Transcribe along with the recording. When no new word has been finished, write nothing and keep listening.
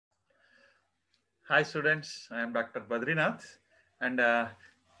Hi students, I am Dr. Badrinath and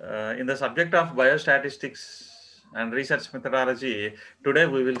in the subject of biostatistics and research methodology, today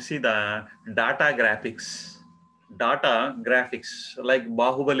we will see the data graphics. Data graphics like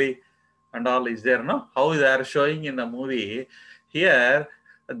Bahubali and all is there, no? How they are showing in the movie. Here,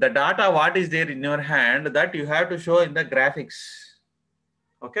 the data what is there in your hand that you have to show in the graphics.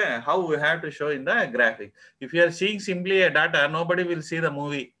 Okay, how we have to show in the graphic. If you are seeing simply a data, nobody will see the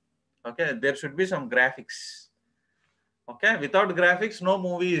movie. Okay, there should be some graphics. Okay, without graphics no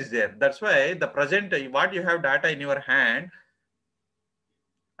movie is there. That's why the present what you have data in your hand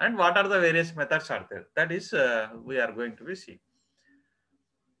and what are the various methods are there, that is we are going to be see.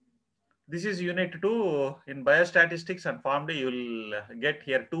 This is unit 2 in biostatistics and Pharm.D. You will get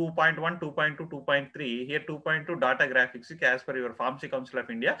here 2.1, 2.2, 2.3, here 2.2 data graphics as per your Pharmacy Council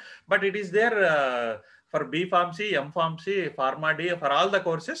of India, but it is there for B.Pharmacy, M.Pharmacy, Pharma.D, for all the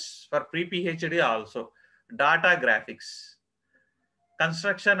courses, for pre-PhD also. Data graphics,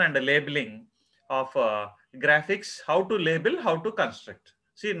 construction and labeling of graphics, how to label, how to construct.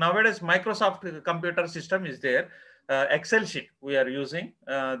 See, nowadays Microsoft computer system is there. Excel sheet we are using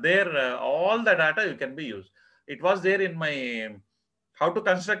there, all the data you can be used. It was there in my how to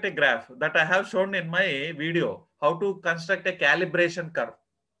construct a graph that I have shown in my video, how to construct a calibration curve.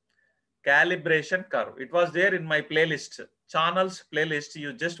 Calibration curve, it was there in my playlist, channels playlist.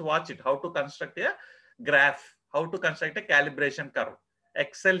 You just watch it, how to construct a graph, how to construct a calibration curve.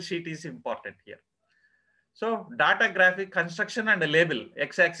 Excel sheet is important here. So data graphic construction and label,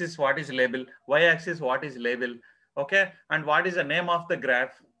 x-axis what is label, y-axis what is label, okay, and what is the name of the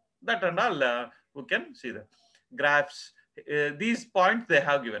graph, that and all we can see the graphs. These points they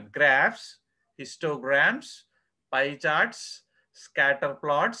have given: graphs, histograms, pie charts, scatter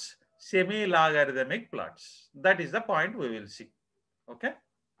plots, semi-logarithmic plots. That is the point we will see. Okay.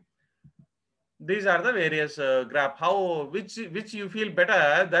 These are the various graph. How which you feel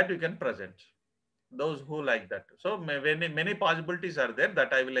better that you can present. Those who like that. So many possibilities are there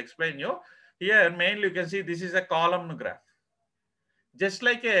that I will explain you. Here mainly you can see this is a column graph. Just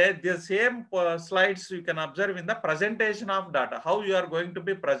like the same slides you can observe in the presentation of data, how you are going to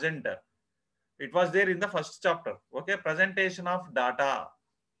be present. It was there in the first chapter. Okay, presentation of data.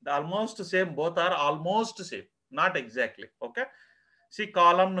 The almost same, both are almost same, not exactly. Okay, see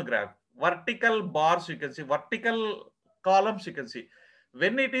column graph, vertical bars you can see, vertical columns you can see.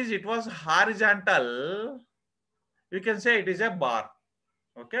 When it was horizontal, you can say it is a bar.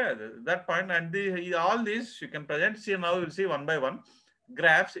 Okay, that point, and all these you can present. See, now you will see one by one.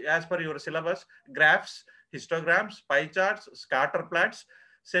 Graphs as per your syllabus: graphs, histograms, pie charts, scatter plots,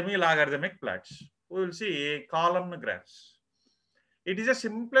 semi-logarithmic plots. We will see column graphs. It is a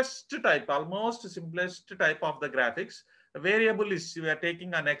simplest type, almost simplest type of the graphics. The variable is we are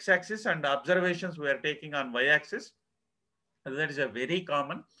taking on x-axis and observations we are taking on y-axis. That is a very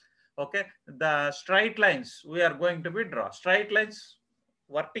common. Okay, the straight lines we are going to be draw. Straight lines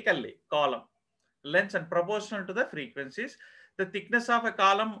vertically, column, lengths and proportional to the frequencies. The thickness of a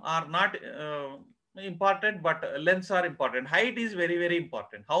column are not important, but lengths are important. Height is very, very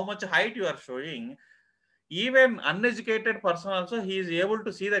important. How much height you are showing. Even uneducated person also, he is able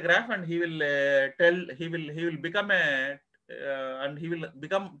to see the graph and he will he will become a and he will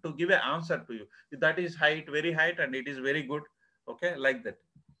become to give an answer to you. That is height, very height, and it is very good. Okay, like that.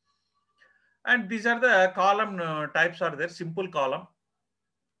 And these are the column types are there. Simple column,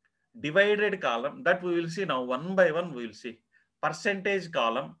 divided column, that we will see now one by one. We will see percentage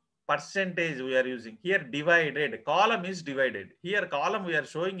column. Percentage we are using here. Divided column is divided. Here column we are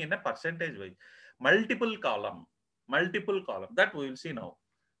showing in a percentage way. Multiple column that we will see now.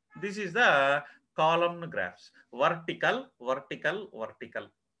 This is the column graphs. Vertical, vertical, vertical.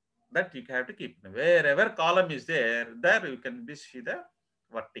 That you have to keep. Wherever column is there, there you can see the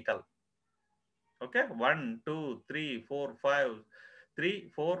vertical. Okay, 1, 2, 3, 4, 5,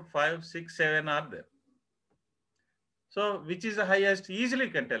 3, 4, 5, 6, 7 are there. So which is the highest? Easily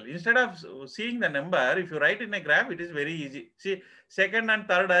you can tell. Instead of seeing the number, if you write in a graph, it is very easy. See, second and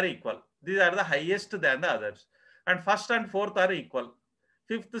third are equal. These are the highest than the others. And first and fourth are equal.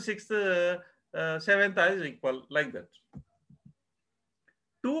 Fifth, sixth, seventh is equal, like that.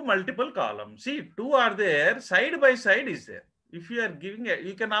 Two multiple columns. See, two are there, side by side is there. If you are giving a,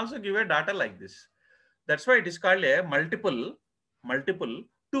 you can also give a data like this. That's why it is called a multiple,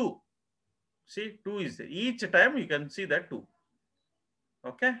 two. See, 2 is there. Each time you can see that 2.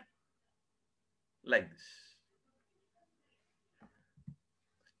 Okay, like this.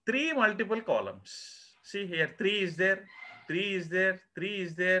 3 multiple columns. See here, 3 is there, 3 is there, 3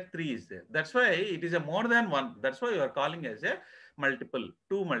 is there, 3 is there. That's why it is a more than one. That's why you are calling as a multiple,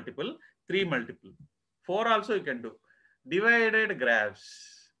 2 multiple, 3 multiple. 4 also you can do. Divided graphs.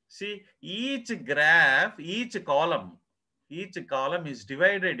 See, each graph, each column is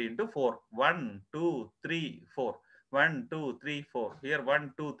divided into 4. 1, 2, 3, 4. 1, 2, 3, 4. Here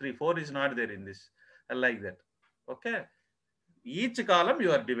 1, 2, 3, 4 is not there in this. Like that. Okay. Each column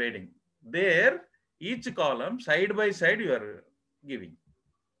you are dividing. There, each column side by side you are giving.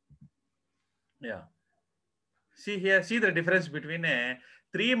 Yeah. See here, see the difference between a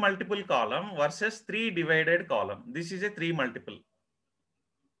 3 multiple column versus 3 divided column. This is a 3 multiple.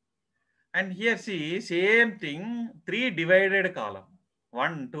 And here see, same thing, 3 divided column.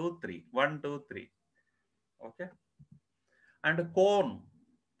 1, 2, 3, 1, 2, 3. Okay. And cone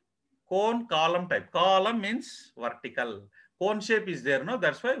column type. Column means vertical. Cone shape is there, no?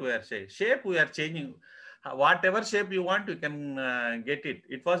 That's why we are saying shape we are changing. Whatever shape you want, you can get it.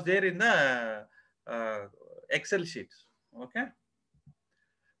 It was there in the Excel sheets. Okay.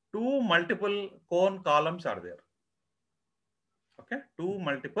 2 multiple cone columns are there. Okay. 2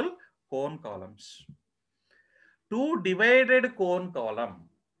 multiple cone columns. 2 divided cone column.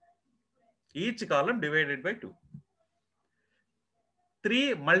 Each column divided by 2.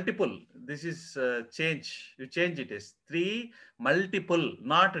 3 multiple. This is change. You change it as 3 multiple,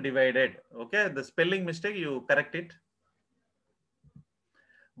 not divided. Okay. The spelling mistake, you correct it.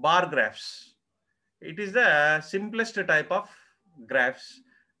 Bar graphs. It is the simplest type of graphs.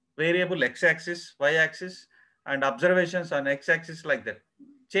 Variable x-axis, y-axis, and observations on x-axis like that.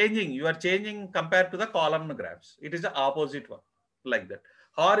 Changing, you are changing compared to the column graphs. It is the opposite one, like that.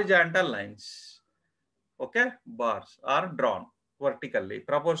 Horizontal lines, okay, bars are drawn vertically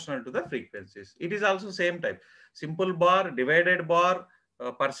proportional to the frequencies. It is also same type. Simple bar, divided bar,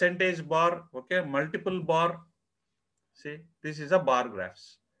 percentage bar, okay, multiple bar. See, this is a bar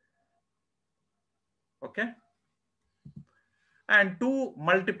graphs. Okay. And 2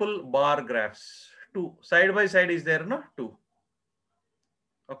 multiple bar graphs. 2 side by side is there, no? 2.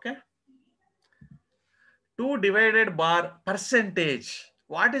 Okay. 2 divided bar percentage.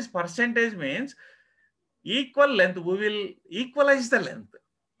 What is percentage means? Equal length, we will equalize the length.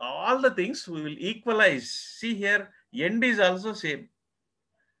 All the things we will equalize. See here, end is also same.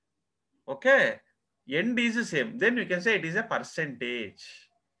 Okay. End is the same. Then you can say it is a percentage.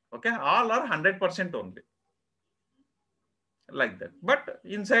 Okay. All are 100% only. Like that. But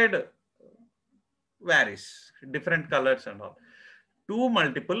inside varies, different colors and all. 2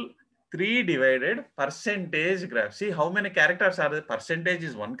 multiple, 3 divided percentage graph. See how many characters are there? Percentage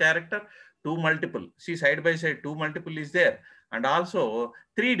is 1 character, 2 multiple. See side by side 2 multiple is there. And also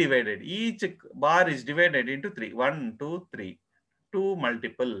 3 divided. Each bar is divided into 3. 1, 2, 3. 2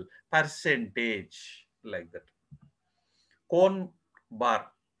 multiple percentage, like that. Cone bar,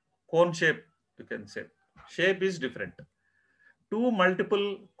 cone shape you can say. Shape is different. 2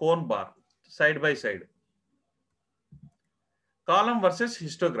 multiple cone bar side by side. Column versus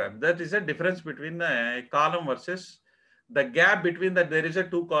histogram. That is a difference between the column versus the gap between that. There is a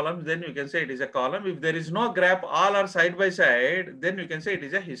 2 columns, then you can say it is a column. If there is no gap, all are side by side, then you can say it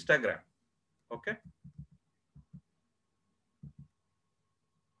is a histogram. Okay.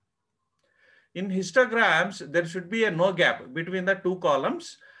 In histograms, there should be a no gap between the 2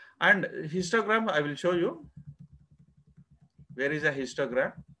 columns. And histogram, I will show you. Where is a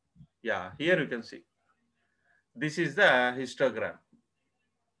histogram? Yeah, here you can see. This is the histogram.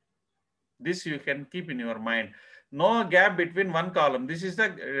 This you can keep in your mind. No gap between 1 column. This is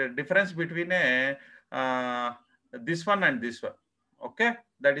the difference between a this one and this one. Okay,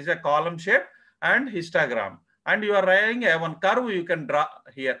 that is a column shape and histogram. And you are writing a one curve you can draw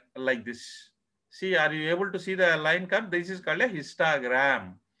here like this. See, are you able to see the line curve? This is called a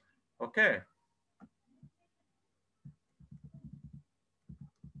histogram. Okay.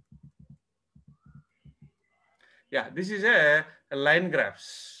 Yeah, this is a line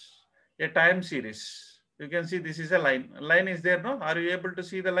graphs, a time series. You can see this is a line. Line is there, no? Are you able to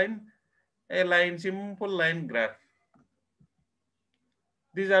see the line? A line, simple line graph.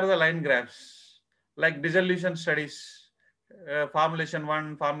 These are the line graphs, like dissolution studies. Formulation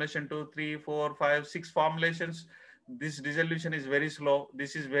 1, formulation 2, 3, 4, 5, 6 formulations. This dissolution is very slow.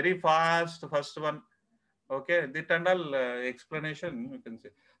 This is very fast, first one. Okay, the tunnel explanation, you can say.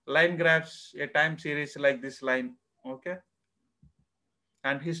 Line graphs, a time series like this line. Okay.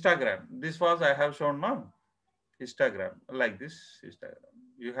 And histogram. This was I have shown now. Histogram, like this histogram.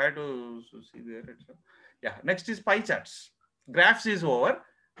 You had to see there. Yeah, next is pie charts. Graphs is over.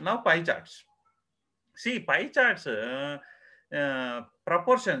 Now pie charts. See, pie charts,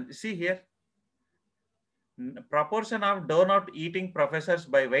 proportion, see here. Proportion of donut eating professors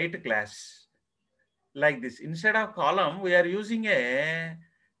by weight class. Like this. Instead of column, we are using a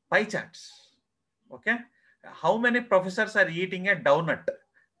pie charts. Okay. How many professors are eating a donut?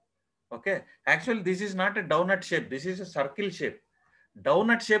 Okay. Actually, this is not a donut shape. This is a circle shape.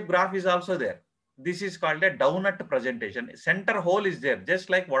 Donut shape graph is also there. This is called a donut presentation. Center hole is there, just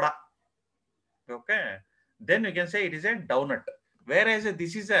like vada. Okay. Then you can say it is a donut. Whereas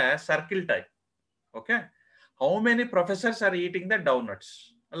this is a circle type. Okay. How many professors are eating the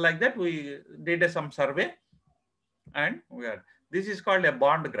donuts? Like that, we did some survey, and we are. This is called a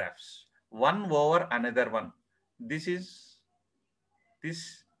bond graphs. One over another one. This is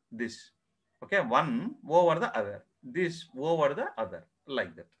this. Okay. One over the other. This over the other.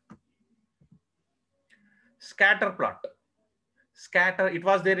 Like that. Scatter plot. Scatter. It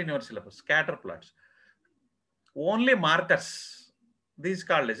was there in your syllabus. Scatter plots. Only markers. This is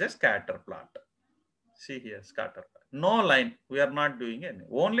called as a scatter plot. See here, scatter. No line. We are not doing any.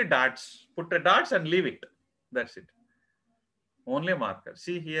 Only dots. Put the dots and leave it. That's it. Only marker.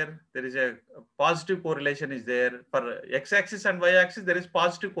 See here, there is a positive correlation is there. For x-axis and y-axis, there is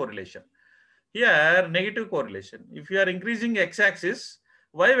positive correlation. Here, negative correlation. If you are increasing x-axis,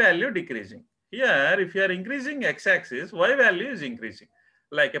 y value decreasing. Here, if you are increasing x-axis, y value is increasing.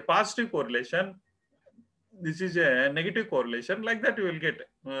 Like a positive correlation, this is a negative correlation. Like that, you will get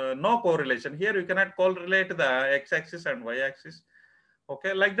no correlation. Here, you cannot correlate the x-axis and y-axis.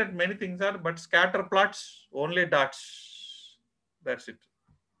 Okay, like that, many things are, but scatter plots, only dots. That's it.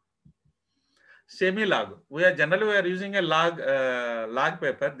 Semi-log. We are using a log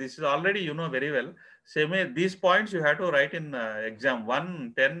paper. This is already you know very well. These points you have to write in exam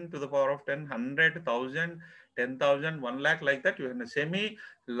 1, 10 to the power of 10, 100, 1000, 10,000, 1 lakh, like that. You have a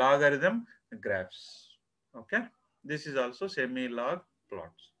semi-logarithm graphs. Okay. This is also semi-log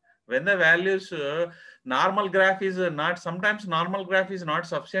plots. When the values normal graph is not, sometimes normal graph is not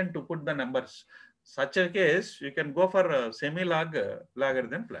sufficient to put the numbers. Such a case, you can go for semi-log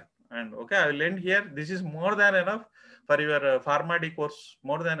logarithm plot. And okay, I will end here. This is more than enough for your Pharma.D course,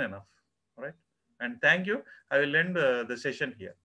 more than enough, right? And thank you. I will end the session here.